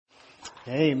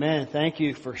Amen. Thank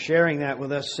you for sharing that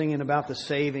with us, singing about the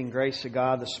saving grace of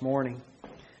God this morning.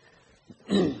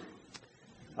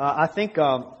 I think,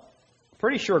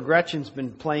 pretty sure Gretchen's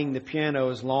been playing the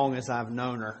piano as long as I've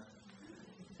known her.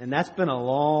 And that's been a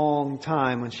long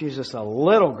time. When she was just a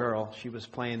little girl, she was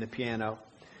playing the piano.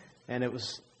 And it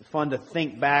was fun to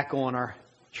think back on our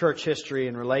church history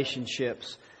and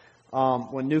relationships.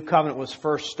 When New Covenant was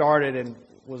first started and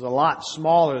was a lot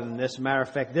smaller than this. Matter of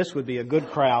fact, this would be a good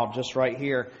crowd just right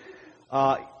here.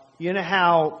 You know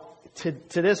how to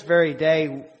this very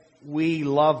day we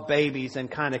love babies and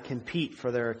kind of compete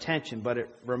for their attention, but it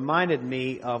reminded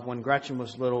me of when Gretchen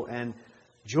was little and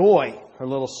Joy, her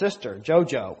little sister,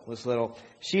 JoJo, was little.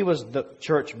 She was the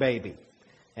church baby,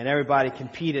 and everybody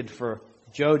competed for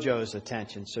JoJo's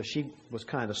attention, so she was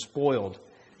kind of spoiled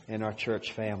in our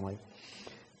church family.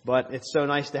 But it's so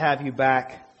nice to have you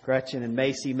back, Gretchen and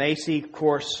Macy. Macy, of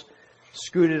course,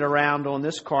 scooted around on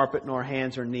this carpet, no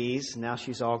hands or knees. Now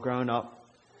she's all grown up,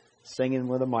 singing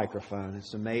with a microphone.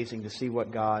 It's amazing to see what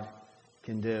God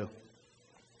can do.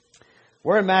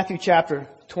 We're in Matthew chapter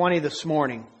 20 this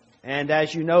morning. And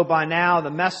as you know by now,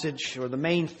 the message or the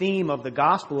main theme of the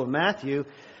Gospel of Matthew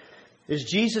is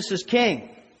Jesus is King.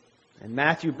 And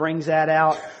Matthew brings that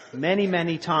out many,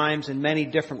 many times in many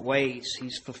different ways.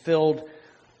 He's fulfilled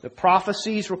the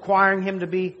prophecies requiring Him to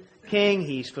be King.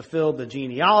 He's fulfilled the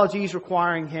genealogies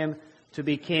requiring Him to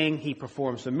be King. He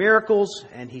performs the miracles,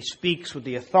 and He speaks with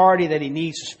the authority that He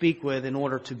needs to speak with in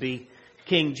order to be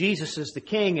King. Jesus is the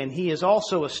King, and He is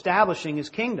also establishing His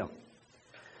kingdom.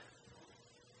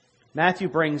 Matthew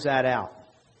brings that out.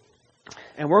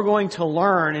 And we're going to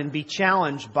learn and be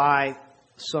challenged by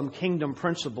some kingdom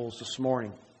principles this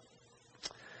morning.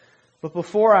 But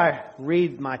before I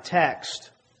read my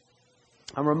text,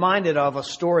 I'm reminded of a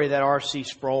story that R.C.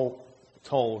 Sproul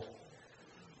told,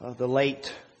 the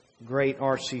late, great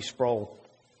R.C. Sproul,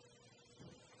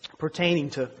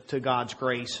 pertaining to God's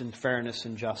grace and fairness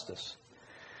and justice.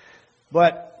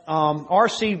 But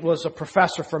R.C. was a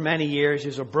professor for many years. He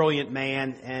was a brilliant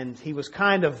man, and he was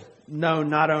kind of known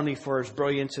not only for his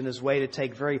brilliance and his way to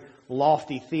take very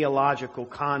lofty theological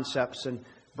concepts and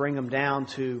bring them down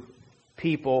to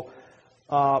people,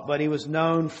 but he was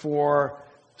known for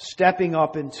stepping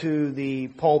up into the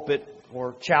pulpit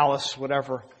or chalice,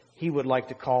 whatever he would like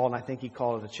to call it, and I think he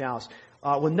called it a chalice,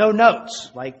 with no notes.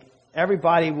 Like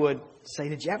everybody would say,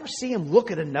 "Did you ever see him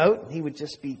look at a note?" And he would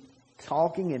just be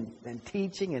talking and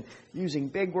teaching and using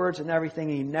big words and everything,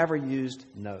 and he never used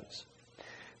notes.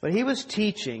 But he was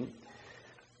teaching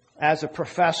as a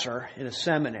professor in a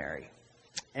seminary.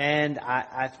 And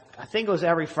I think it was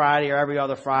every Friday or every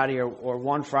other Friday or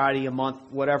one Friday a month,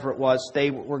 whatever it was, they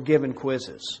were given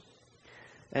quizzes.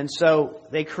 And so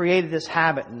they created this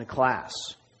habit in the class.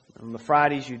 On the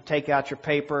Fridays, you'd take out your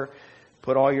paper,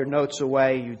 put all your notes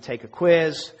away, you'd take a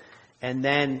quiz, and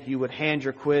then you would hand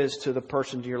your quiz to the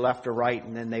person to your left or right,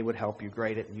 and then they would help you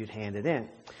grade it, and you'd hand it in.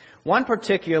 One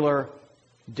particular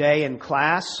day in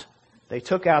class, they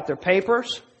took out their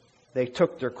papers, they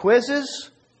took their quizzes,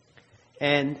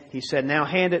 and he said, "Now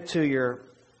hand it to your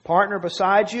partner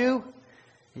beside you."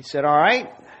 He said, "All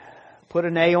right, put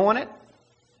an A on it,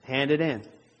 hand it in."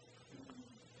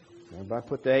 Everybody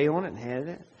put the A on it and handed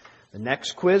it in. The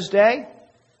next quiz day,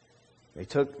 they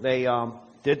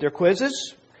did their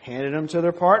quizzes, handed them to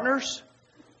their partners.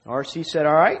 R.C. said,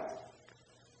 "All right,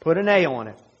 put an A on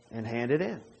it and hand it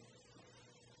in."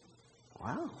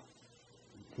 Wow.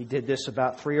 He did this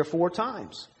about 3 or 4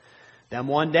 times. Then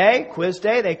one day, quiz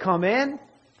day, they come in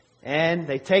and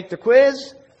they take the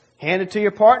quiz, hand it to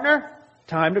your partner,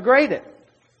 time to grade it.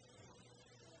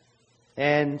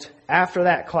 And after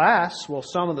that class, well,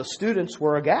 some of the students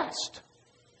were aghast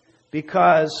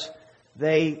because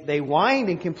they whined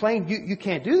and complained, you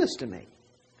can't do this to me."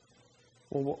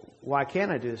 Well, why can't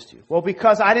I do this to you? Well,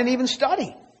 because I didn't even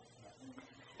study.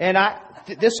 And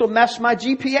this will mess my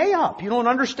GPA up. You don't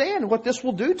understand what this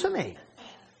will do to me.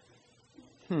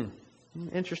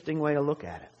 Interesting way to look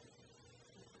at it.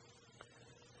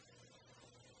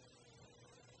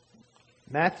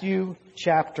 Matthew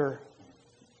chapter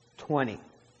 20.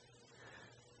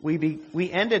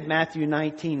 We ended Matthew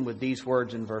 19 with these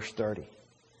words in verse 30.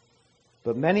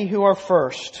 "But many who are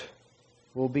first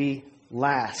will be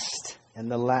last,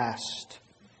 and the last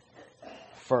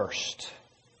first."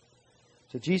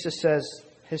 So Jesus says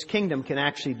His kingdom can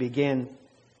actually begin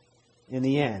in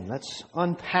the end. Let's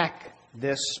unpack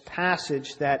this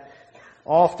passage that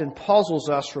often puzzles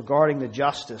us regarding the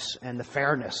justice and the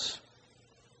fairness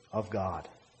of God.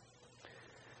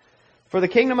 "For the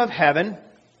kingdom of heaven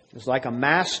is like a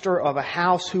master of a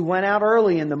house who went out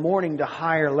early in the morning to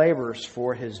hire laborers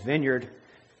for his vineyard.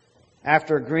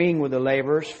 After agreeing with the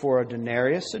laborers for a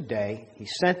denarius a day, he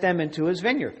sent them into his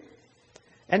vineyard.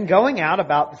 And going out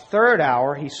about the third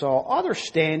hour, he saw others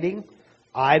standing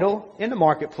idle in the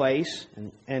marketplace.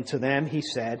 And to them he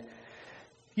said,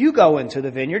 "You go into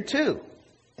the vineyard too,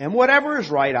 and whatever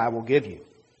is right I will give you."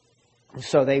 And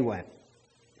so they went.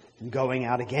 And going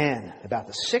out again about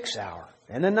the 6th hour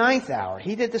and the 9th hour,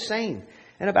 he did the same.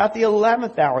 And about the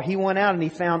 11th hour, he went out and he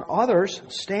found others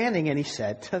standing, and he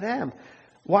said to them,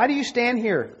 "Why do you stand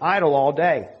here idle all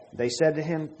day?" They said to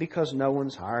him, "Because no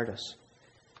one's hired us."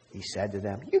 He said to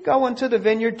them, "You go into the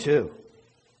vineyard too."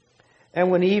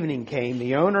 And when evening came,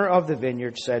 the owner of the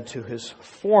vineyard said to his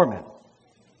foreman,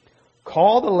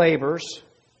 "Call the laborers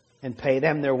and pay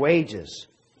them their wages,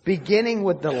 beginning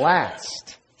with the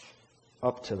last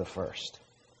up to the first."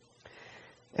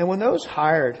 And when those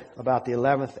hired about the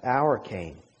 11th hour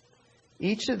came,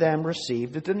 each of them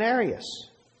received a denarius.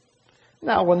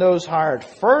 Now when those hired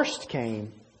first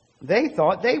came, they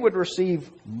thought they would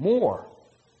receive more,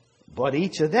 but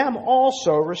each of them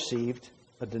also received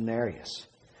a denarius.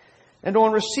 And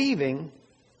on receiving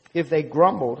it, they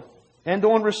grumbled at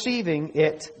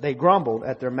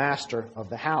their master of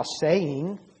the house,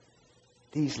 saying,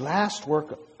 "These last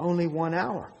work only 1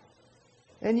 hour,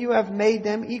 and you have made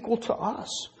them equal to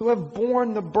us, who have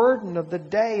borne the burden of the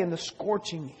day and the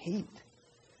scorching heat."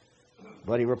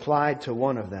 But he replied to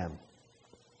one of them,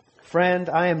 "Friend,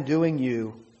 I am doing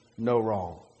you no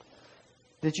wrong.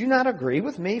 Did you not agree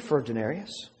with me for a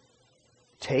denarius?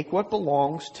 Take what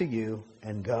belongs to you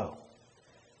and go.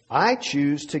 I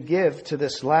choose to give to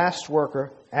this last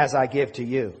worker as I give to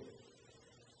you.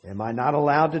 Am I not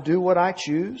allowed to do what I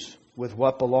choose with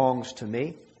what belongs to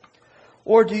me?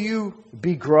 Or do you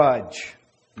begrudge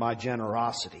my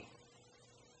generosity?"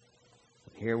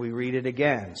 Here we read it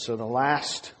again. So the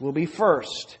last will be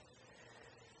first,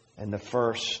 and the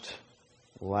first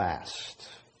last.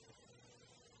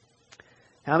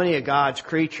 How many of God's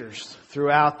creatures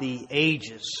throughout the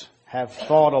ages have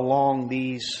thought along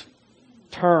these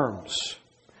terms,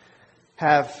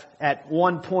 have at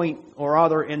one point or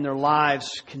other in their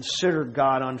lives considered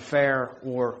God unfair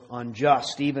or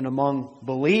unjust, even among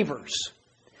believers?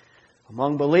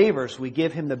 Among believers, we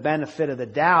give Him the benefit of the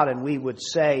doubt and we would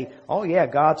say, "Oh yeah,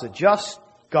 God's a just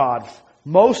God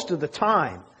most of the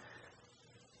time."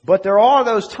 But there are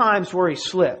those times where He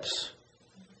slips.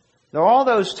 There are all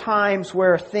those times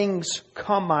where things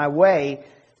come my way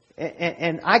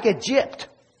and I get gypped.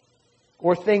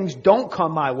 Or things don't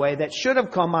come my way that should have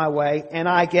come my way and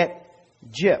I get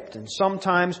gypped. And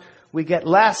sometimes we get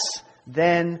less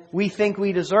than we think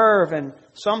we deserve. And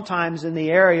sometimes in the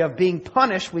area of being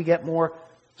punished, we get more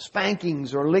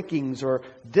spankings or lickings or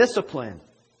discipline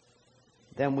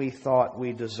than we thought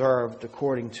we deserved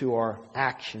according to our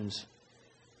actions.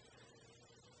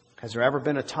 Has there ever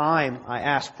been a time, I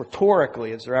ask rhetorically,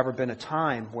 has there ever been a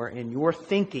time where in your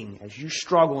thinking, as you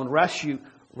struggle and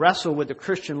wrestle with the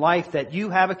Christian life, that you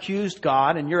have accused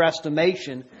God in your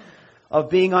estimation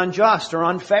of being unjust or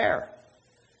unfair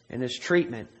in His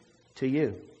treatment to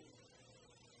you?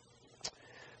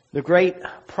 The great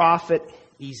prophet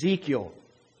Ezekiel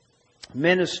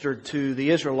ministered to the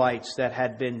Israelites that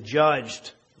had been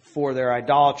judged for their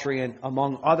idolatry and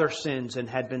among other sins and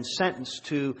had been sentenced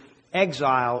to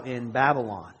exile in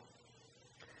Babylon.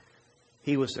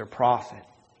 He was their prophet.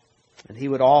 And he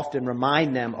would often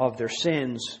remind them of their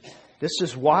sins. This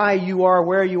is why you are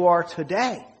where you are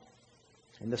today.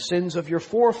 And the sins of your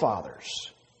forefathers.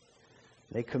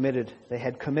 They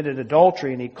had committed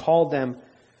adultery, and He called them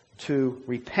to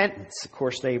repentance. Of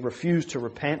course, they refused to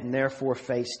repent and therefore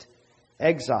faced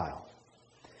exile.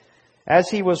 As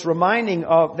He was reminding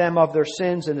them of their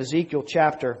sins in Ezekiel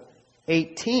chapter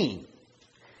 18,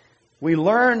 we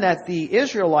learn that the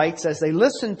Israelites, as they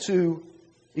listened to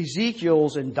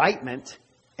Ezekiel's indictment,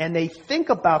 and they think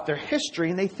about their history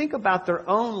and they think about their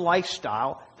own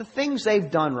lifestyle, the things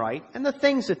they've done right and the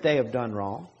things that they have done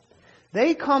wrong,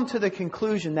 they come to the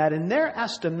conclusion that in their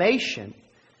estimation,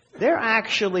 they're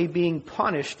actually being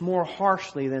punished more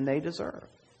harshly than they deserve.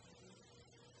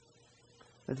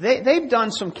 They've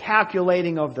done some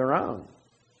calculating of their own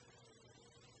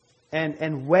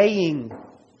and weighing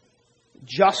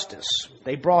justice.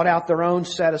 They brought out their own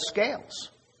set of scales.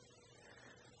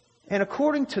 And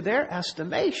according to their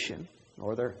estimation,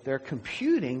 or their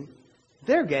computing,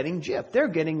 they're getting gypped. They're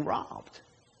getting robbed.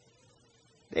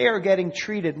 They are getting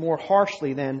treated more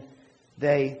harshly than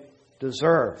they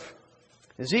deserve.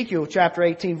 Ezekiel chapter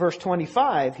 18 verse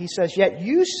 25, he says, "Yet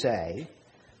you say,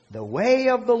 the way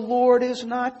of the Lord is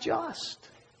not just."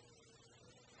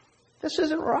 This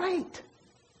isn't right.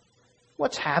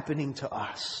 What's happening to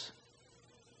us?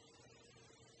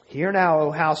 Hear now,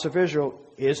 O house of Israel,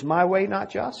 is my way not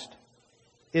just?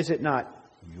 Is it not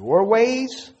your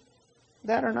ways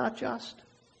that are not just?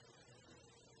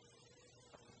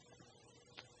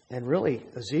 And really,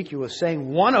 Ezekiel is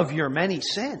saying one of your many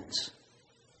sins,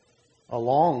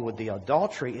 along with the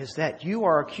adultery, is that you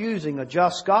are accusing a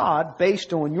just God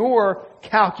based on your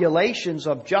calculations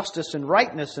of justice and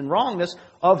rightness and wrongness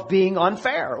of being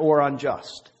unfair or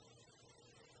unjust.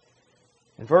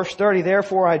 In verse 30,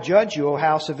 therefore I judge you, O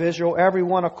house of Israel,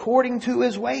 everyone according to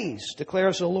his ways,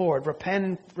 declares the Lord. Repent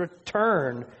and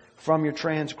return from your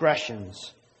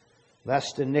transgressions,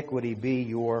 lest iniquity be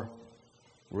your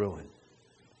ruin.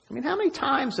 I mean, how many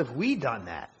times have we done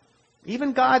that?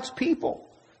 Even God's people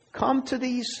come to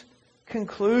these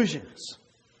conclusions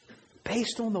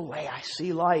based on the way I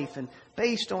see life and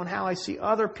based on how I see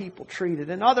other people treated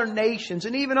and other nations,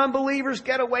 and even unbelievers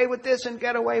get away with this and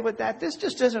get away with that. This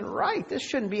just isn't right. This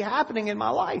shouldn't be happening in my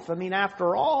life. I mean,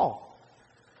 after all,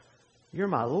 you're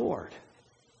my Lord.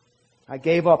 I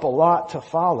gave up a lot to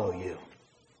follow you.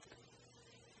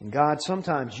 And God,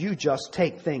 sometimes you just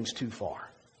take things too far.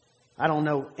 I don't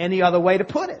know any other way to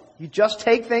put it. You just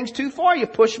take things too far. You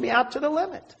push me out to the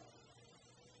limit.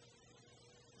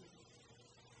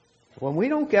 When we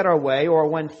don't get our way, or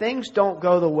when things don't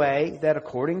go the way that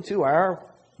according to our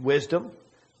wisdom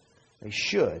they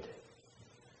should,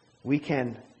 it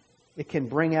can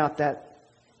bring out that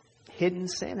hidden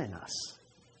sin in us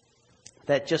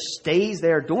that just stays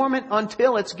there dormant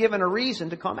until it's given a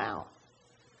reason to come out.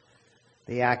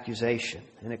 The accusation.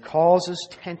 And it causes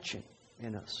tension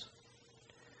in us.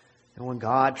 And when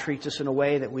God treats us in a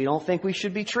way that we don't think we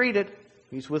should be treated,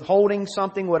 He's withholding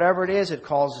something, whatever it is, it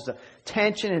causes a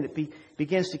tension, and it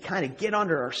begins to kind of get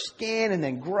under our skin and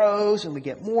then grows, and we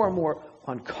get more and more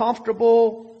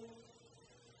uncomfortable.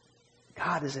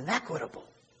 God is inequitable,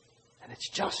 and it's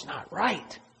just not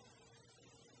right.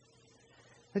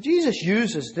 Now, Jesus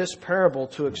uses this parable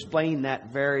to explain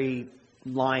that very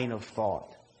line of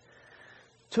thought,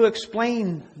 to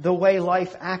explain the way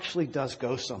life actually does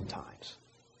go sometimes.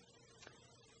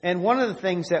 And one of the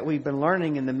things that we've been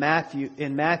learning in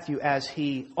Matthew as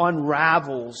he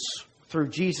unravels through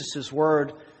Jesus'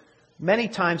 word, many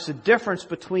times the difference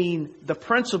between the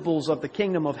principles of the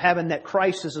kingdom of heaven that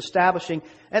Christ is establishing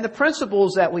and the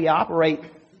principles that we operate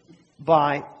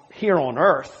by here on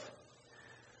earth.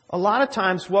 A lot of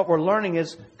times what we're learning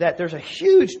is that there's a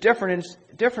huge difference,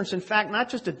 in fact, not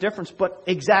just a difference, but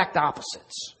exact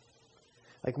opposites.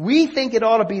 Like, we think it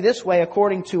ought to be this way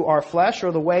according to our flesh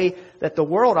or the way that the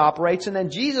world operates. And then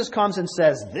Jesus comes and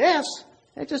says this.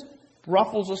 It just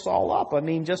ruffles us all up. I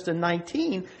mean, just in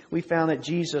 19, we found that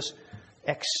Jesus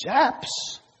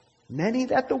accepts many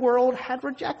that the world had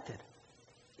rejected.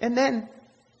 And then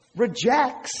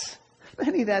rejects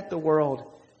many that the world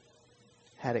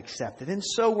had accepted. And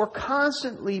so we're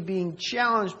constantly being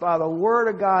challenged by the Word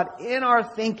of God in our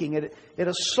thinking. It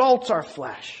assaults our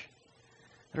flesh.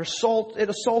 It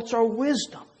assaults our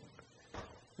wisdom.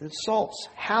 It assaults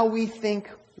how we think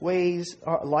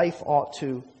life ought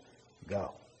to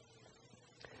go.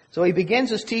 So he begins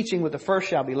his teaching with the first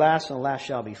shall be last and the last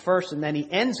shall be first, and then he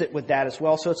ends it with that as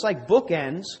well. So it's like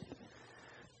bookends.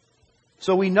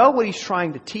 So we know what he's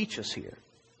trying to teach us here.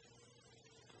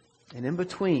 And in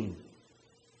between,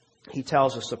 he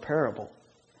tells us a parable.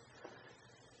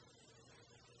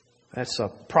 That's a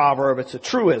proverb. It's a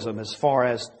truism as far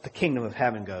as the kingdom of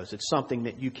heaven goes. It's something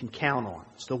that you can count on.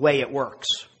 It's the way it works.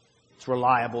 It's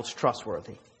reliable. It's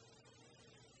trustworthy.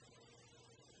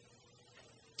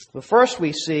 But first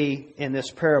we see in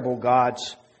this parable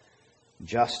God's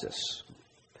justice.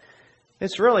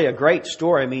 It's really a great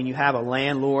story. I mean, you have a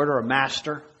landlord or a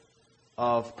master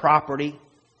of property.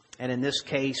 And in this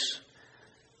case,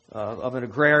 of an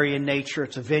agrarian nature,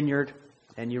 it's a vineyard.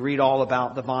 And you read all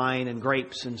about the vine and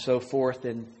grapes and so forth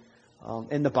in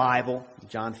the Bible.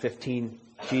 John 15,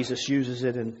 Jesus uses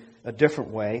it in a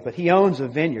different way. But he owns a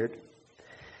vineyard.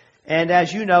 And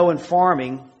as you know, in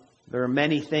farming, there are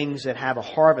many things that have a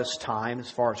harvest time as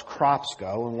far as crops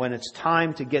go. And when it's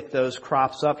time to get those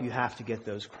crops up, you have to get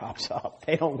those crops up.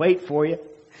 They don't wait for you.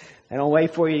 They don't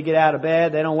wait for you to get out of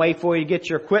bed. They don't wait for you to get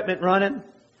your equipment running.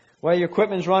 Whether your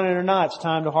equipment's running or not, it's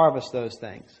time to harvest those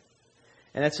things.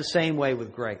 And that's the same way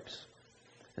with grapes.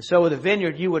 And so with a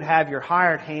vineyard, you would have your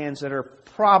hired hands that are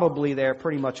probably there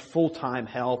pretty much full-time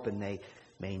help, and they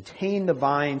maintain the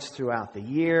vines throughout the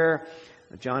year.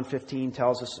 John 15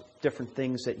 tells us different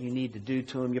things that you need to do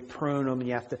to them. You prune them, and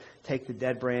you have to take the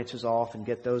dead branches off and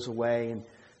get those away and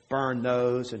burn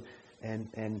those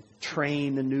and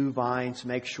train the new vines,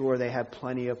 make sure they have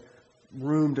plenty of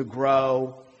room to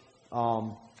grow.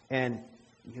 And,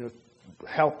 you know,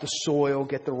 help the soil,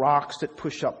 get the rocks that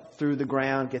push up through the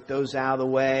ground, get those out of the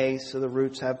way so the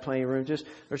roots have plenty of room.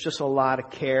 There's just a lot of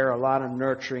care, a lot of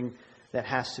nurturing that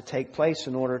has to take place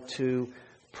in order to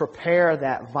prepare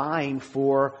that vine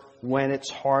for when it's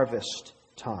harvest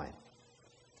time.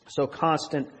 So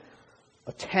constant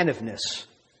attentiveness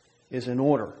is in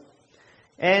order.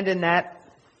 And in that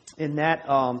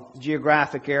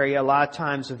geographic area, a lot of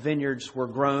times the vineyards were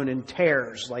grown in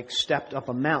tares, like stepped up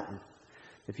a mountain.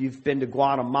 If you've been to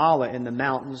Guatemala in the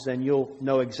mountains, then you'll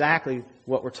know exactly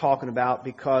what we're talking about,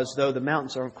 because though the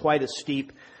mountains aren't quite as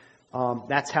steep,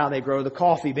 that's how they grow the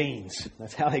coffee beans.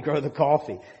 That's how they grow the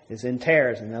coffee, is in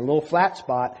tares. And in a little flat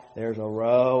spot, there's a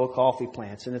row of coffee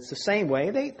plants. And it's the same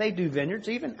way they do vineyards.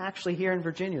 Even actually here in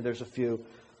Virginia, there's a few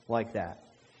like that.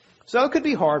 So it could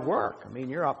be hard work. I mean,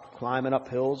 you're up climbing up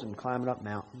hills and climbing up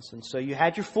mountains. And so you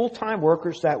had your full-time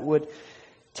workers that would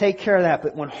take care of that.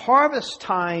 But when harvest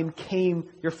time came,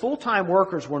 your full-time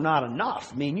workers were not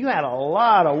enough. I mean, you had a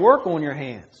lot of work on your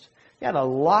hands. You had a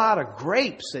lot of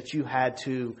grapes that you had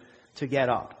to get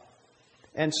up.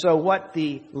 And so what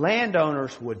the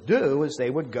landowners would do is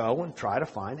they would go and try to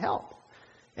find help.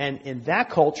 And in that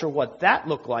culture, what that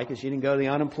looked like is you didn't go to the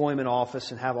unemployment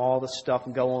office and have all the stuff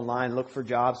and go online and look for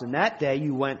jobs. In that day,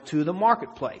 you went to the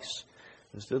marketplace.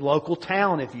 It was the local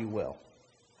town, if you will,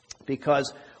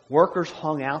 because workers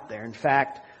hung out there. In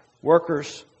fact,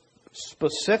 workers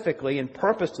specifically and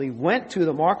purposely went to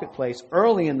the marketplace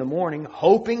early in the morning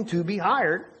hoping to be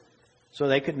hired so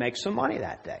they could make some money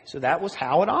that day. So that was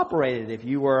how it operated. If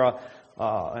you were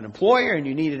an employer and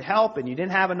you needed help and you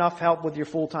didn't have enough help with your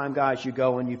full-time guys, you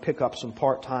go and you pick up some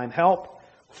part-time help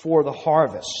for the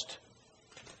harvest.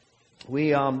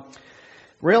 We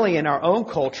really, in our own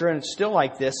culture, and it's still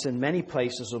like this in many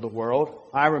places of the world,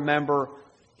 I remember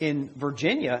in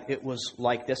Virginia, it was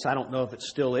like this. I don't know if it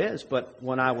still is, but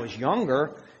when I was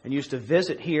younger and used to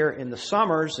visit here in the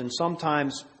summers, and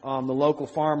sometimes the local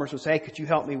farmers would say, hey, could you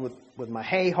help me with my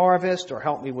hay harvest or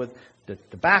help me with the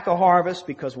tobacco harvest?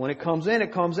 Because when it comes in,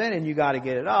 and you got to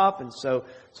get it up. And so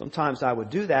sometimes I would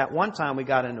do that. One time we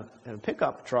got in a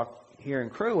pickup truck here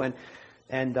in Crewe,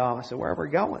 and I said, where are we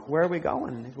going? Where are we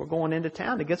going? And we're going into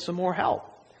town to get some more help.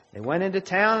 They went into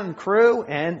town and Crewe,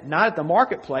 and not at the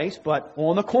marketplace, but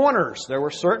on the corners. There were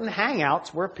certain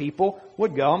hangouts where people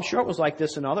would go. I'm sure it was like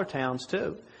this in other towns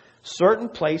too. Certain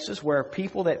places where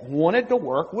people that wanted to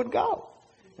work would go.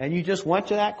 And you just went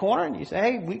to that corner and you say,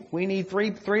 hey, we need three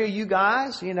of you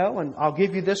guys, and I'll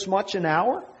give you this much an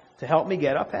hour to help me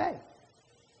get up hay.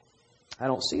 I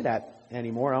don't see that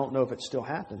anymore. I don't know if it still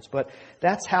happens, but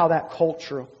that's how that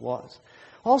culture was.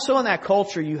 Also in that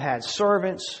culture, you had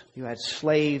servants, you had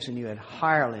slaves, and you had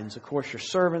hirelings. Of course, your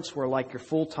servants were like your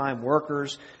full-time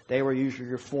workers. They were usually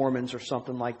your foremans or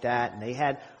something like that, and they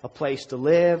had a place to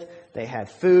live. They had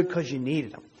food because you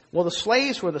needed them. Well, the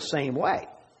slaves were the same way.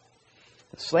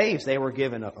 The slaves, they were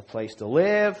given a place to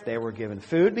live. They were given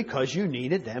food because you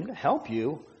needed them to help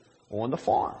you on the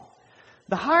farm.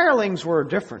 The hirelings were a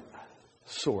different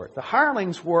sort. The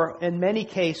hirelings were, in many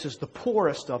cases, the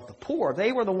poorest of the poor.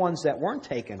 They were the ones that weren't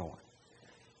taken on.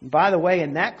 And by the way,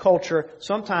 in that culture,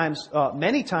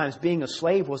 many times being a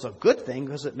slave was a good thing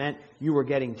because it meant you were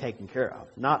getting taken care of.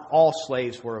 Not all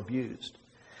slaves were abused.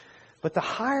 But the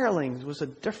hirelings was a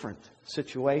different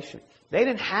situation. They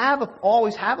didn't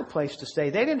always have a place to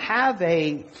stay. They didn't have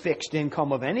a fixed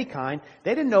income of any kind.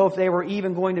 They didn't know if they were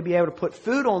even going to be able to put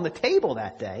food on the table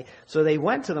that day. So they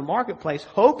went to the marketplace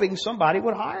hoping somebody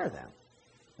would hire them.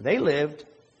 They lived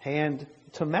hand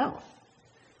to mouth.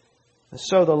 And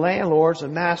so the landlords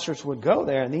and masters would go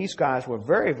there, and these guys were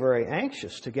very, very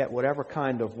anxious to get whatever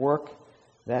kind of work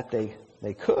that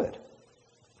they could.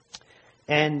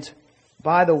 And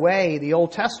by the way, the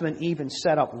Old Testament even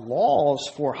set up laws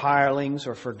for hirelings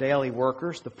or for daily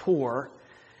workers, the poor.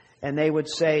 And they would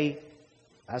say,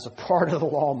 as a part of the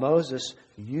law of Moses,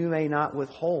 you may not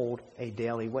withhold a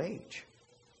daily wage.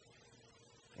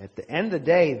 At the end of the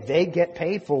day, they get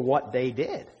paid for what they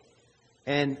did.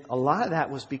 And a lot of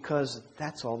that was because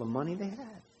that's all the money they had.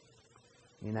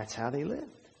 I mean, that's how they lived.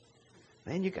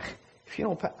 Man, if you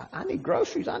don't pay, I need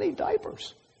groceries, I need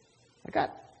diapers.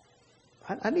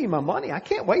 I need my money. I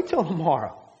can't wait till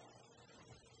tomorrow.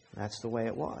 That's the way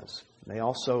it was. They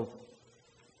also,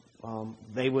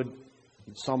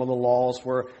 some of the laws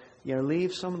were,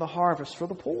 leave some of the harvest for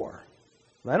the poor.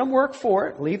 Let them work for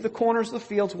it. Leave the corners of the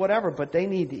fields, whatever, but they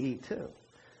need to eat too.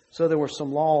 So there were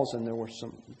some laws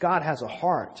and God has a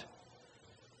heart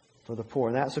for the poor.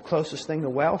 And that's the closest thing to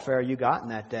welfare you got in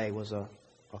that day was a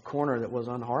corner that was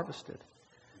unharvested.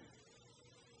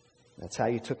 That's how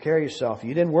you took care of yourself.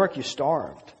 You didn't work, you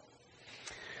starved.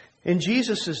 In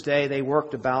Jesus' day, they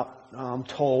worked about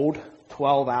told,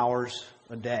 12 hours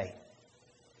a day.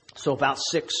 So about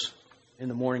 6 in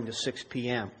the morning to 6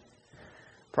 p.m.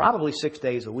 Probably 6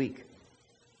 days a week.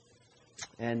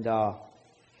 And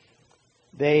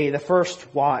the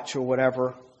first watch or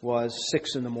whatever was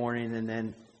 6 in the morning, and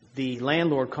then the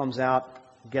landlord comes out,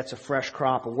 gets a fresh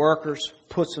crop of workers,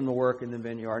 puts them to work in the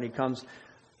vineyard, and he comes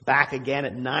back again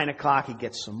at 9 o'clock. He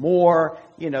gets some more,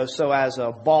 so as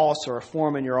a boss or a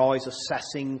foreman, you're always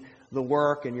assessing the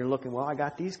work, and you're looking, well, I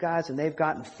got these guys, and they've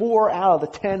gotten 4 out of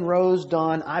the 10 rows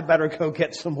done. I better go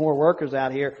get some more workers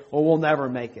out here, or we'll never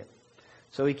make it.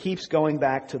 So he keeps going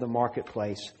back to the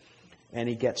marketplace, and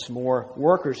he gets more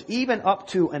workers, even up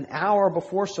to an hour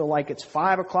before. So like it's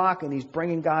 5 o'clock, and he's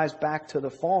bringing guys back to the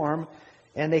farm,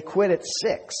 and they quit at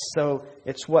 6. So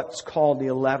it's what's called the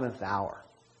 11th hour.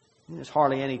 There's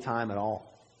hardly any time at all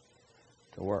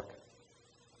to work.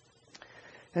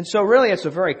 And so really it's a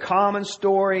very common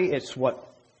story. It's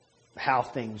how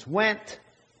things went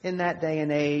in that day and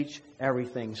age.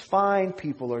 Everything's fine.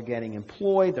 People are getting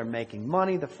employed. They're making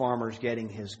money. The farmer's getting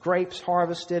his grapes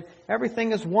harvested.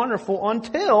 Everything is wonderful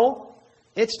until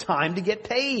it's time to get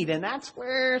paid. And that's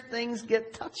where things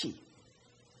get touchy.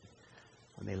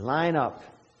 When they line up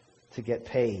to get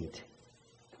paid.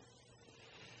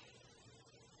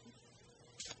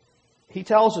 He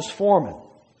tells his foreman,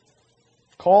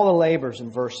 call the laborers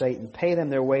in verse 8 and pay them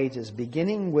their wages,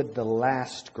 beginning with the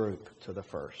last group to the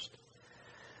first.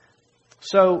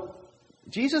 So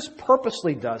Jesus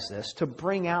purposely does this to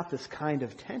bring out this kind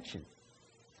of tension.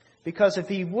 Because if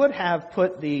he would have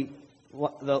put the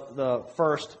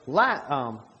first,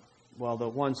 the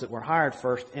ones that were hired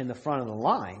first in the front of the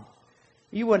line,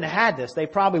 you wouldn't have had this. They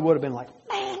probably would have been like,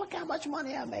 man, look how much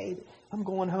money I made. I'm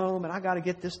going home and I got to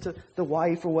get this to the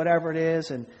wife or whatever it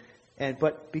is.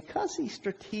 But because he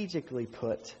strategically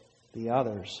put the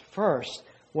others first,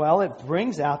 well, it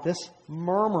brings out this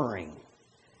murmuring.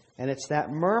 And it's that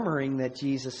murmuring that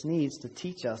Jesus needs to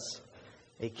teach us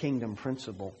a kingdom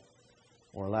principle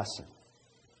or lesson.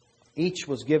 Each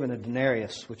was given a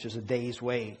denarius, which is a day's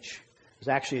wage. It was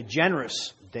actually a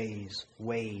generous day's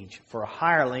wage. For a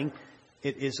hireling,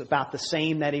 it is about the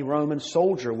same that a Roman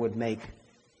soldier would make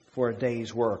for a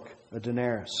day's work, a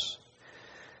denarius.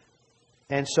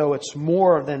 And so it's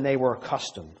more than they were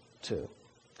accustomed to.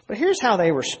 But here's how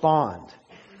they respond.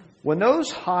 When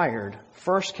those hired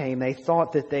first came, they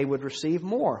thought that they would receive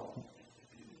more.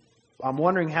 I'm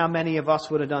wondering how many of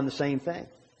us would have done the same thing.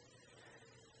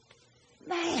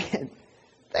 Man,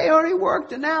 they already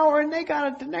worked an hour and they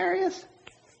got a denarius.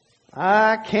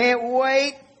 I can't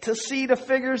wait to see the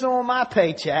figures on my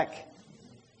paycheck.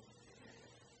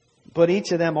 But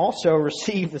each of them also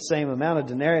received the same amount of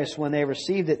denarius. When they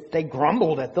received it, they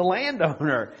grumbled at the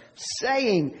landowner,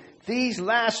 saying, these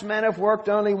last men have worked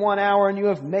only 1 hour, and you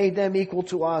have made them equal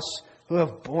to us, who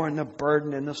have borne the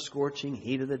burden in the scorching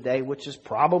heat of the day, which is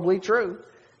probably true.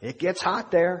 It gets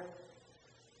hot there,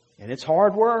 and it's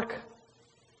hard work.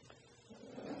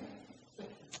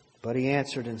 But he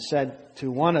answered and said to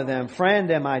one of them,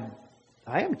 friend,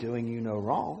 I am doing you no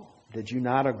wrong. Did you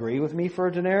not agree with me for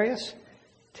a denarius?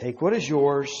 Take what is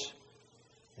yours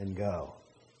and go.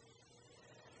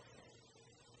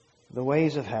 The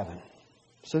ways of heaven.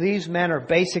 So these men are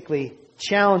basically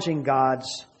challenging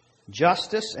God's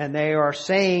justice, and they are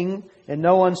saying in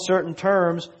no uncertain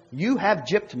terms, you have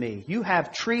gypped me. You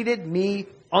have treated me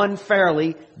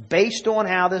unfairly based on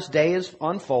how this day is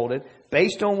unfolded,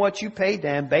 based on what you paid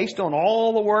them, based on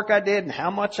all the work I did and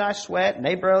how much I sweat, and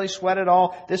they barely sweat at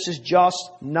all. This is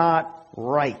just not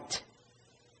right.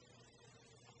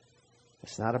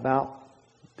 It's not about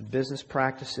the business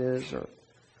practices or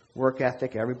work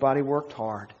ethic. Everybody worked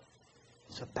hard.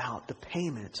 It's about the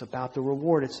payment. It's about the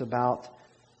reward. It's about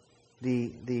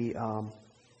the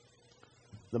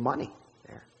money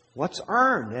there. What's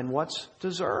earned and what's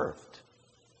deserved.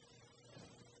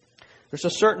 There's a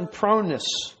certain proneness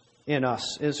in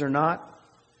us, is there not?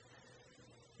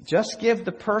 Just give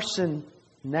the person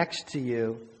next to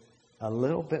you a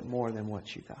little bit more than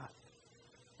what you got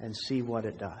and see what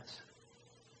it does.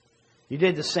 You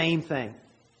did the same thing.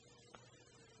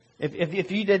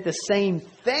 If you did the same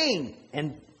thing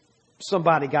and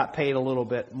somebody got paid a little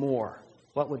bit more,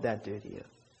 what would that do to you?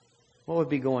 What would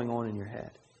be going on in your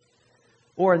head?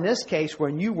 Or in this case,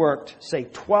 when you worked, say,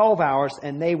 12 hours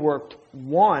and they worked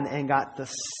 1 and got the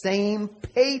same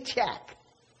paycheck.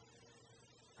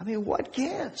 I mean, what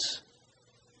gives?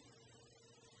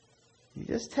 You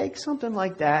just take something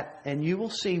like that and you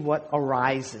will see what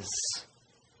arises.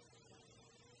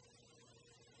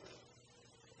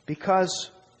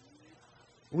 Because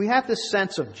we have this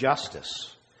sense of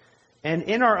justice. And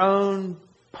in our own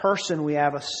person, we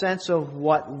have a sense of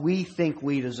what we think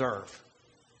we deserve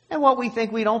and what we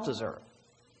think we don't deserve.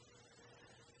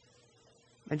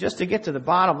 And just to get to the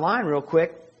bottom line real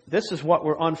quick, this is what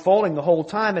we're unfolding the whole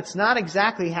time. It's not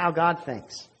exactly how God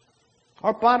thinks.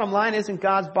 Our bottom line isn't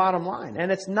God's bottom line.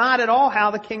 And it's not at all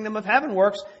how the kingdom of heaven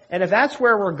works. And if that's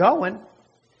where we're going,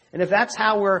 and if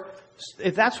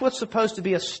that's what's supposed to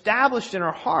be established in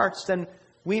our hearts, then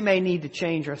we may need to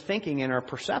change our thinking and our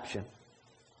perception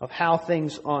of how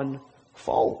things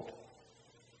unfold.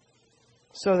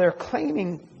 So they're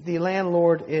claiming the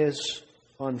landlord is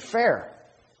unfair.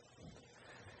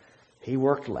 He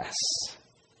worked less.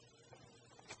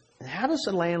 And how does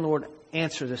the landlord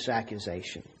answer this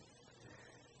accusation?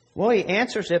 Well, he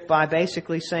answers it by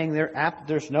basically saying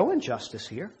there's no injustice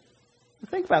here.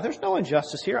 Think about it. There's no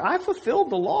injustice here. I fulfilled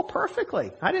the law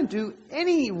perfectly. I didn't do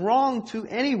any wrong to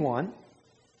anyone.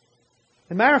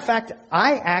 As a matter of fact,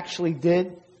 I actually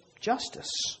did justice.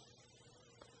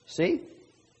 See?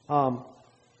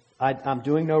 I'm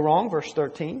doing no wrong, verse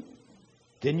 13.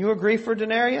 Didn't you agree for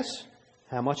denarius?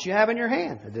 How much you have in your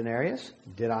hand? A denarius.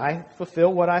 Did I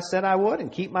fulfill what I said I would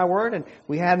and keep my word? And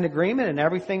we had an agreement and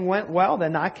everything went well.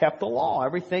 Then I kept the law.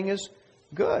 Everything is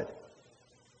good.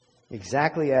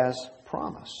 Exactly as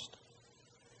promised.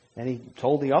 And he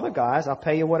told the other guys, I'll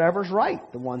pay you whatever's right.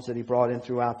 The ones that he brought in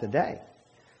throughout the day.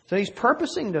 So he's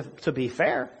purposing to be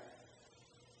fair.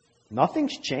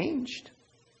 Nothing's changed.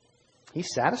 He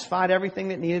satisfied everything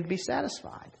that needed to be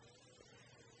satisfied.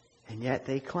 And yet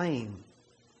they claim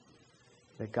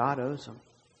that God owes them.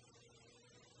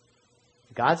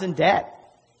 God's in debt.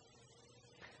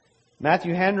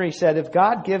 Matthew Henry said, if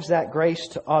God gives that grace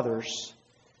to others,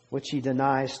 which He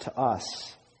denies to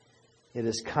us, it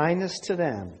is kindness to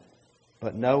them,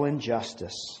 but no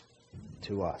injustice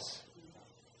to us.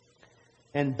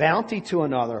 And bounty to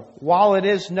another, while it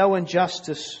is no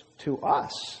injustice to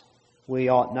us, we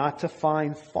ought not to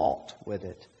find fault with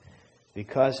it,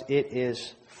 because it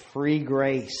is free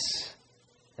grace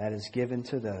that is given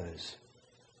to those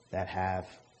that have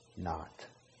not.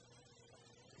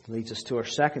 Leads us to our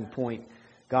second point,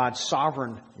 God's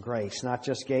sovereign grace. Not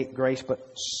just grace,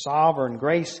 but sovereign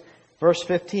grace. Verse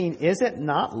 15, is it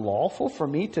not lawful for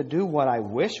me to do what I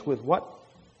wish with what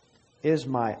is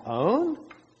my own?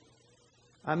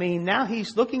 I mean, now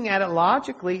he's looking at it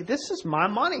logically. This is my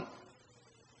money.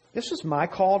 This is my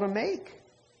call to make.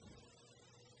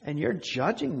 And you're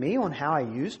judging me on how I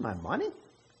use my money?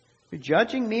 You're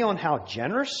judging me on how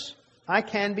generous I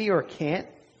can be or can't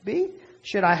be?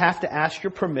 Should I have to ask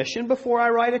your permission before I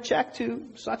write a check to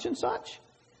such and such?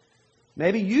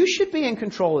 Maybe you should be in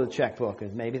control of the checkbook.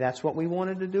 And maybe that's what we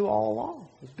wanted to do all along,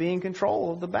 is be in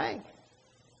control of the bank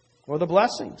or the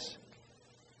blessings.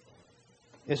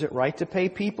 Is it right to pay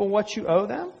people what you owe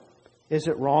them? Is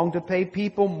it wrong to pay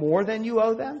people more than you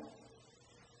owe them?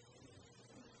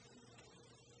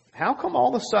 How come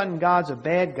all of a sudden God's a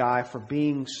bad guy for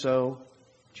being so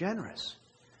generous?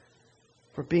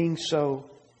 For being so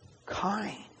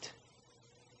kind?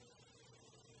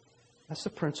 That's the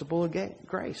principle of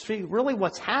grace. See, really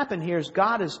what's happened here is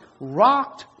God has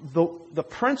rocked the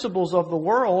principles of the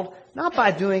world, not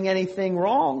by doing anything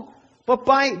wrong, but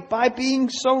by being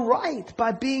so right,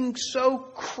 by being so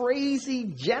crazy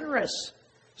generous,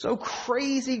 so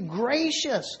crazy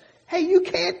gracious. Hey, you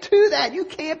can't do that. You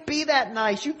can't be that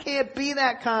nice. You can't be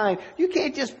that kind. You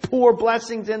can't just pour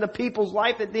blessings into people's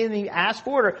life that they didn't even ask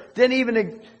for it or didn't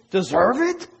even deserve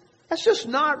it. That's just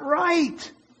not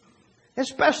right.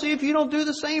 Especially if you don't do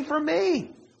the same for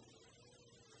me.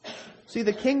 See,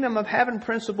 the kingdom of heaven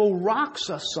principle rocks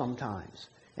us sometimes.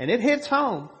 And it hits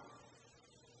home.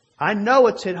 I know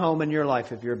it's hit home in your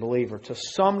life if you're a believer. To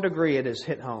some degree it has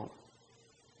hit home.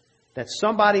 That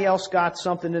somebody else got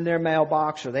something in their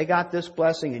mailbox or they got this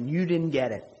blessing and you didn't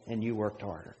get it and you worked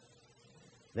harder.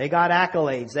 They got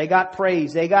accolades, they got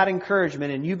praise, they got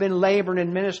encouragement, and you've been laboring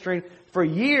and ministering for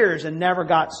years and never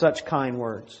got such kind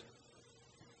words.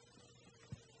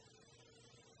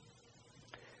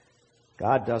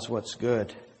 God does what's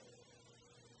good.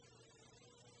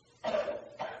 It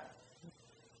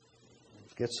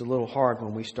gets a little hard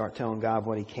when we start telling God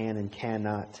what He can and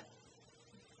cannot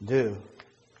do.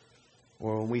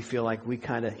 Or when we feel like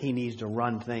He needs to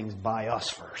run things by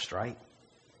us first, right?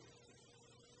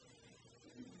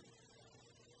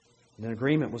 The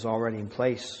agreement was already in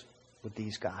place with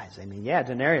these guys. I mean, yeah,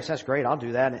 denarius, that's great. I'll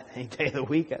do that any day of the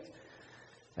week.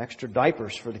 Extra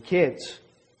diapers for the kids.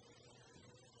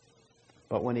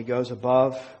 But when He goes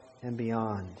above and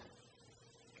beyond,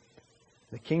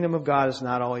 the kingdom of God is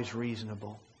not always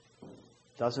reasonable.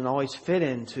 It doesn't always fit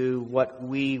into what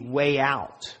we weigh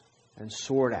out and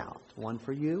sort out. One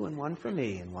for you and one for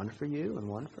me, and one for you and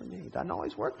one for me. It doesn't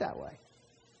always work that way.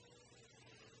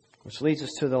 Which leads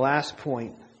us to the last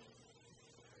point.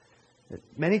 That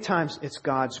many times it's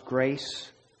God's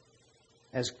grace,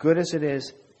 as good as it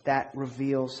is, that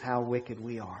reveals how wicked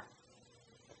we are.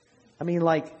 I mean,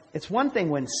 it's one thing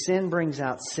when sin brings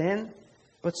out sin,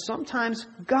 but sometimes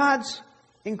God's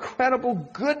incredible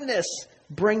goodness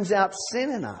brings out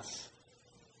sin in us.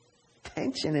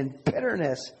 Tension and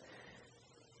bitterness.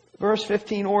 Verse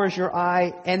 15, or is your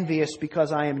eye envious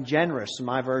because I am generous?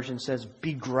 My version says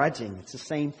begrudging. It's the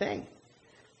same thing.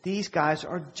 These guys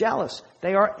are jealous.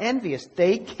 They are envious.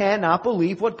 They cannot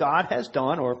believe what God has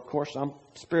done. Or, of course, I'm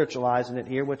spiritualizing it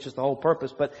here, which is the whole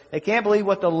purpose. But they can't believe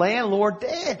what the landlord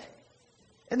did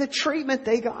and the treatment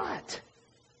they got.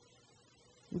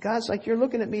 And God's like, you're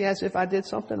looking at me as if I did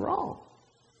something wrong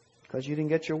because you didn't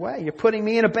get your way. You're putting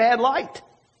me in a bad light.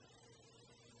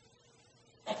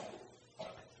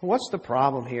 What's the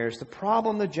problem here? Is the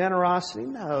problem the generosity?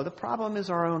 No, the problem is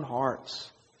our own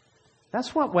hearts.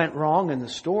 That's what went wrong in the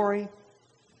story.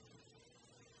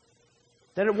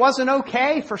 That it wasn't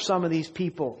okay for some of these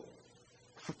people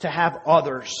to have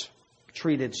others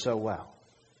treated so well.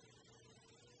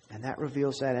 And that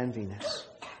reveals that enviness.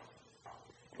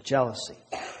 Jealousy.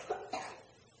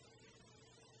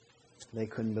 They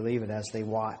couldn't believe it as they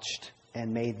watched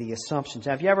and made the assumptions.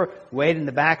 Have you ever waited in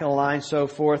the back of the line, so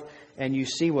forth, and you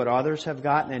see what others have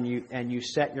gotten, and you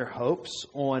set your hopes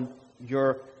on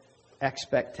your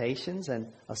expectations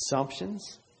and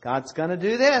assumptions? God's going to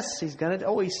do this. He's going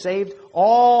to. He saved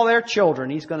all their children.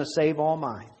 He's going to save all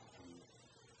mine.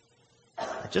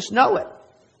 I just know it.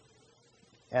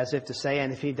 As if to say,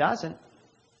 and if He doesn't,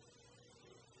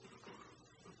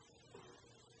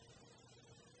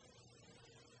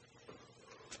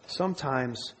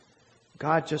 sometimes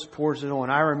God just pours it on.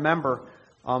 I remember,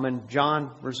 and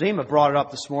John Razima brought it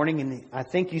up this morning, and I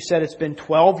think you said it's been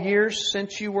 12 years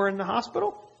since you were in the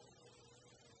hospital?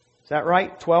 Is that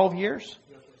right? 12 years?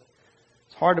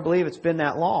 It's hard to believe it's been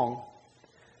that long.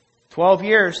 12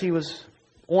 years he was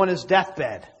on his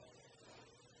deathbed.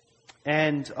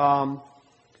 And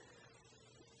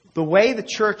the way the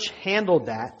church handled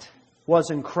that was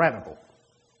incredible.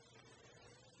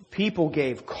 People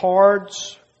gave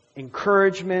cards,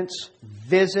 encouragements,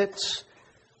 visits.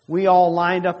 We all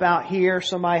lined up out here.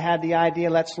 Somebody had the idea,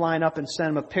 let's line up and send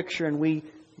them a picture. And we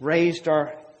raised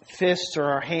our fists or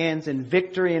our hands in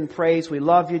victory and praise. We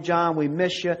love you, John. We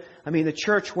miss you. I mean, the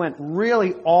church went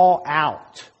really all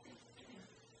out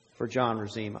for John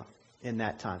Razima in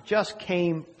that time. Just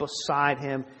came beside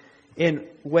him in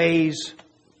ways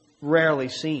rarely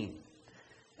seen.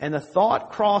 And the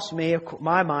thought crossed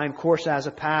my mind, of course, as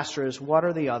a pastor, is what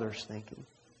are the others thinking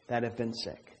that have been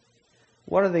sick?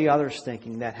 What are the others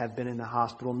thinking that have been in the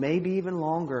hospital, maybe even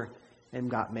longer, and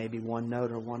got maybe one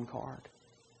note or one card?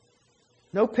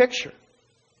 No picture.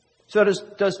 So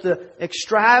does the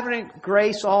extravagant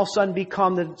grace all of a sudden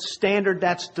become the standard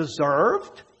that's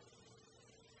deserved?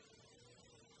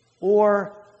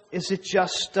 Or does it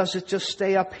just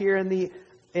stay up here in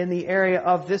the area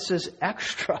of this is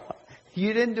extra?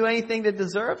 You didn't do anything to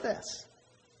deserve this.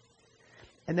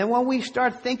 And then when we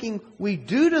start thinking we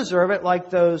do deserve it, like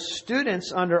those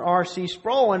students under R.C.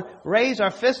 Sproul, and raise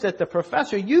our fist at the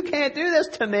professor, you can't do this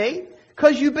to me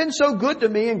because you've been so good to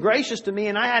me and gracious to me,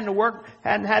 and I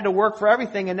hadn't had to work for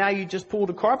everything, and now you just pulled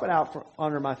the carpet out from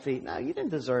under my feet. No, you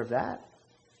didn't deserve that.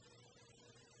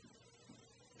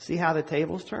 See how the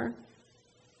tables turn?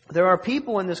 There are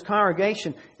people in this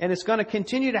congregation, and it's going to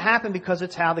continue to happen because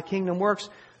it's how the kingdom works.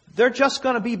 They're just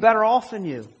going to be better off than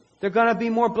you. They're going to be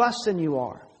more blessed than you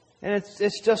are. And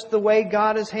it's just the way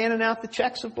God is handing out the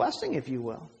checks of blessing, if you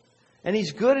will. And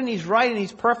He's good and He's right and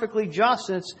He's perfectly just.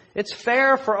 And it's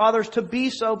fair for others to be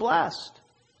so blessed.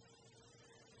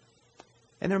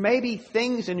 And there may be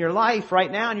things in your life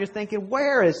right now and you're thinking,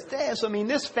 where is this? I mean,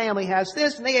 this family has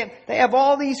this and they have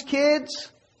all these kids.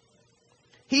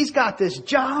 He's got this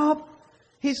job.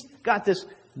 He's got this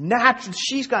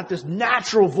she's got this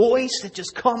natural voice that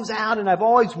just comes out, and I've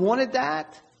always wanted that.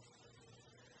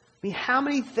 I mean, how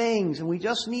many things, and we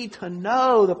just need to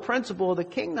know the principle of the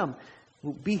kingdom.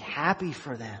 We'll be happy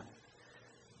for them.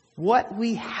 What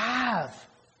we have,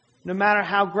 no matter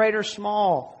how great or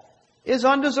small, is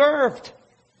undeserved.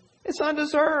 It's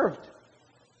undeserved.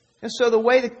 And so the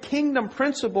way the kingdom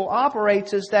principle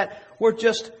operates is that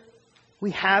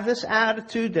we have this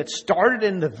attitude that started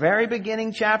in the very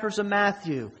beginning chapters of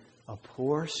Matthew. A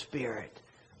poor spirit,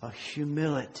 a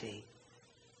humility.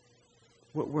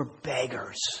 We're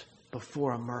beggars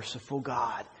before a merciful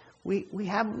God. We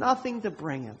have nothing to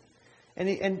bring Him.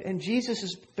 And Jesus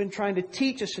has been trying to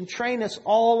teach us and train us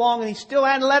all along, and He still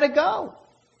hadn't let it go.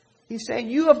 He's saying,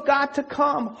 you have got to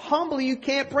come humbly. You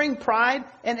can't bring pride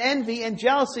and envy and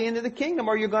jealousy into the kingdom,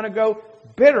 or you're going to go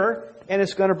bitter, and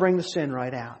it's going to bring the sin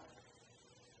right out.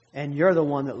 And you're the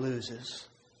one that loses.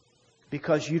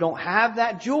 Because you don't have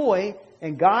that joy,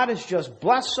 and God has just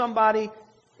blessed somebody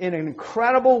in an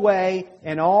incredible way,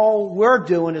 and all we're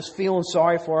doing is feeling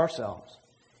sorry for ourselves.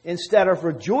 Instead of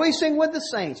rejoicing with the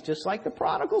saints, just like the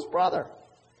prodigal's brother.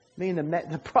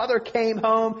 The brother came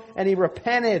home and he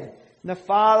repented. And the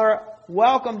father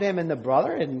welcomed him, and the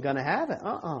brother isn't going to have it.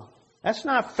 That's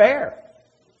not fair.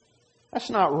 That's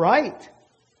not right.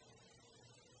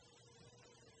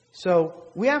 So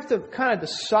we have to kind of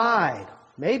decide,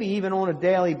 maybe even on a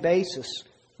daily basis,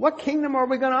 what kingdom are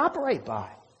we going to operate by?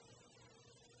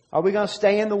 Are we going to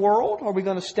stay in the world, or are we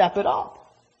going to step it up?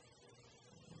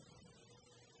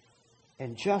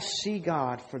 And just see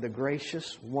God for the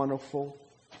gracious, wonderful,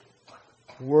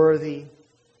 worthy,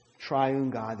 triune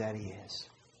God that He is.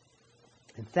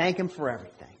 And thank Him for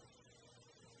everything.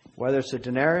 Whether it's a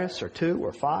denarius or 2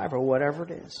 or 5 or whatever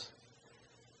it is.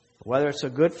 Whether it's a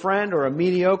good friend or a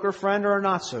mediocre friend or a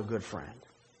not so good friend.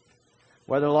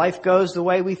 Whether life goes the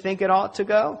way we think it ought to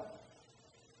go.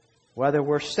 Whether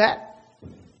we're set.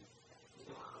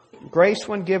 Grace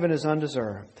when given is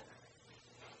undeserved.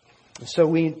 So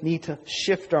we need to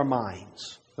shift our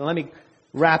minds. So let me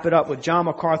wrap it up with John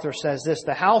MacArthur says this.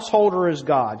 The householder is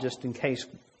God, just in case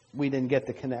we didn't get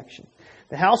the connection.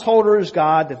 The householder is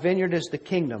God. The vineyard is the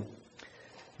kingdom.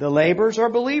 The laborers are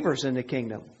believers in the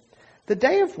kingdom. The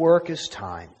day of work is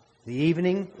time. The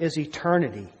evening is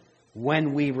eternity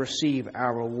when we receive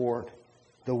our reward.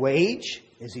 The wage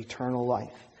is eternal life.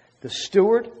 The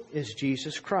steward is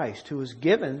Jesus Christ, who is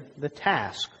given the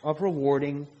task of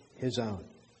rewarding His own.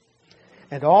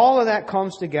 And all of that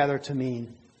comes together to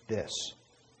mean this.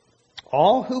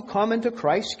 All who come into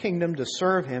Christ's kingdom to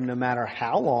serve Him, no matter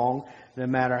how long, no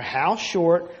matter how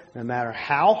short, no matter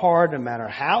how hard, no matter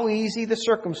how easy the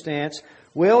circumstance,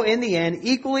 will in the end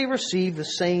equally receive the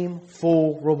same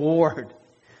full reward.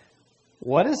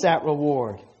 What is that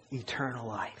reward? Eternal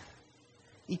life.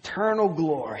 Eternal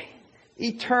glory.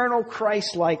 Eternal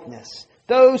Christ-likeness.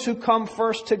 Those who come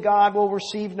first to God will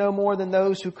receive no more than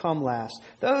those who come last.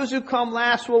 Those who come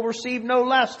last will receive no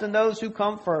less than those who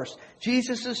come first.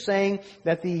 Jesus is saying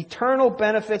that the eternal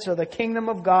benefits of the kingdom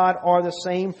of God are the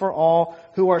same for all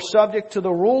who are subject to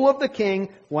the rule of the King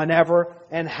whenever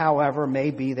and however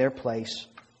may be their place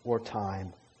or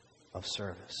time of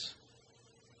service.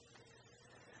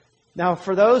 Now,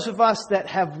 for those of us that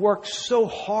have worked so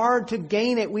hard to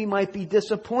gain it, we might be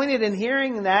disappointed in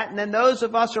hearing that. And then those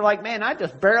of us are like, man, I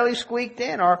just barely squeaked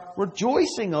in, are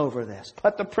rejoicing over this.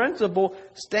 But the principle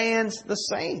stands the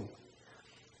same.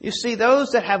 You see, those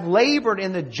that have labored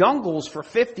in the jungles for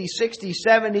 50, 60,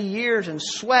 70 years and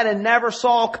sweat and never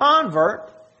saw a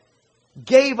convert,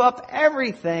 gave up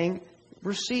everything,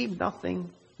 received nothing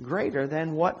greater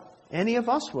than what any of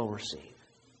us will receive.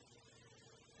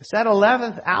 It's that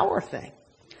 11th hour thing.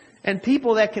 And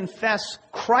people that confess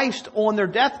Christ on their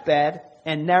deathbed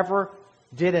and never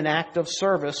did an act of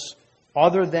service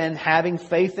other than having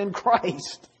faith in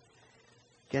Christ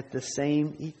get the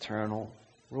same eternal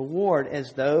reward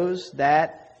as those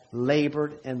that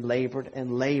labored and labored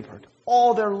and labored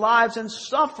all their lives and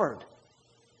suffered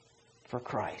for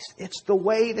Christ. It's the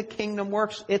way the kingdom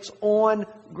works. It's on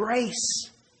grace.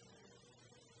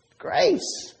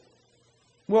 Grace.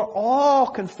 We're all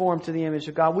conformed to the image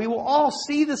of God. We will all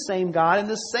see the same God in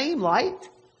the same light,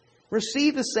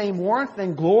 receive the same warmth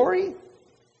and glory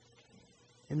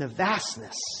in the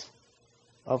vastness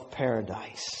of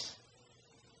paradise.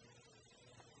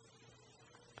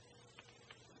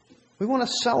 We want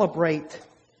to celebrate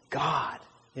God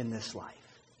in this life.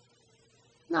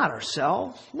 Not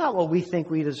ourselves, not what we think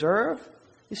we deserve.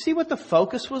 You see what the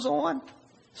focus was on?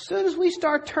 As soon as we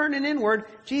start turning inward,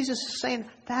 Jesus is saying,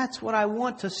 that's what I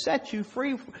want to set you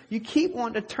free from. You keep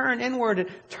wanting to turn inward and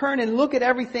turn and look at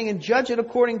everything and judge it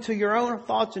according to your own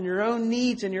thoughts and your own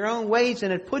needs and your own ways,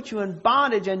 and it puts you in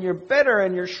bondage and you're bitter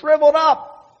and you're shriveled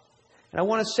up. And I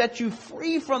want to set you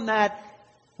free from that.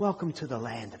 Welcome to the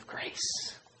land of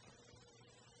grace.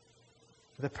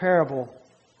 The parable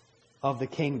of the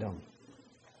kingdom.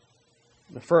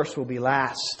 The first will be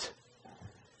last,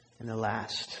 and the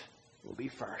last will be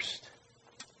first.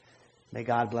 May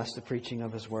God bless the preaching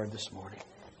of His word this morning.